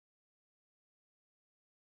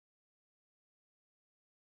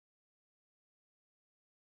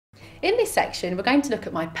In this section, we're going to look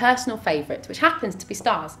at my personal favourite, which happens to be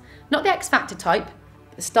stars. Not the X Factor type,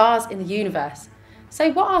 but the stars in the universe.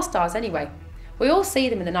 So what are stars anyway? We all see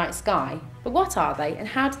them in the night sky, but what are they and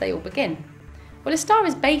how do they all begin? Well, a star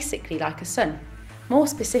is basically like a sun. More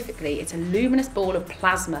specifically, it's a luminous ball of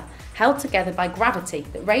plasma held together by gravity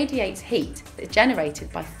that radiates heat that is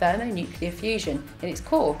generated by thermonuclear fusion in its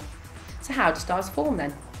core. So how do stars form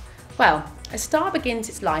then? Well, a star begins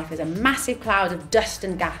its life as a massive cloud of dust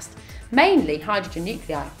and gas, mainly hydrogen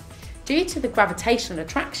nuclei. Due to the gravitational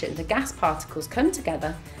attraction, the gas particles come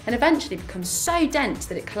together and eventually become so dense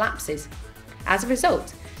that it collapses. As a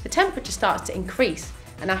result, the temperature starts to increase,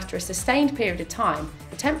 and after a sustained period of time,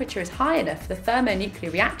 the temperature is high enough for the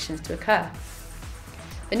thermonuclear reactions to occur.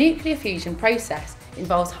 The nuclear fusion process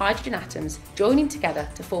involves hydrogen atoms joining together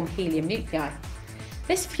to form helium nuclei.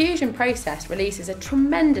 This fusion process releases a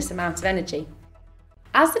tremendous amount of energy.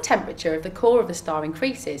 As the temperature of the core of the star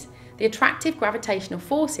increases, the attractive gravitational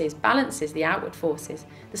forces balances the outward forces.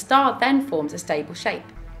 The star then forms a stable shape.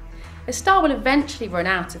 The star will eventually run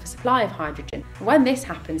out of a supply of hydrogen, and when this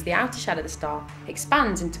happens, the outer shell of the star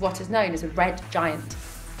expands into what is known as a red giant.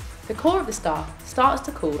 The core of the star starts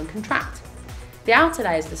to cool and contract. The outer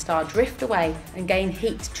layers of the star drift away and gain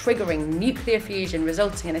heat, triggering nuclear fusion,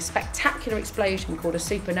 resulting in a spectacular explosion called a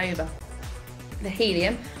supernova. The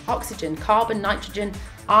helium, oxygen, carbon, nitrogen,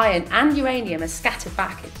 iron and uranium are scattered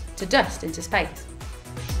back to dust into space.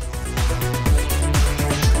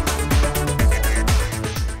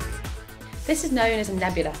 This is known as a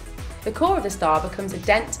nebula. The core of the star becomes a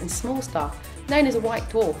dense and small star, known as a white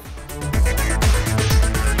dwarf.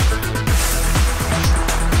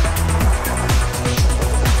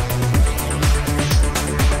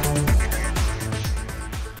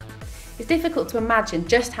 It's difficult to imagine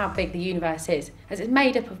just how big the universe is, as it's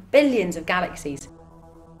made up of billions of galaxies.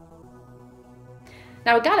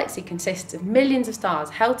 Now, a galaxy consists of millions of stars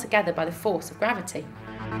held together by the force of gravity.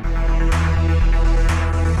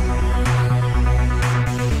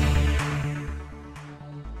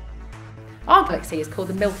 Our galaxy is called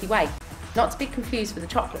the Milky Way, not to be confused with the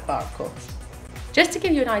chocolate bar, of course. Just to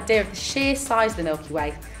give you an idea of the sheer size of the Milky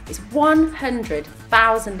Way, it's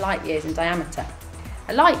 100,000 light years in diameter,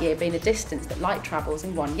 a light year being the distance that light travels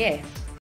in 1 year.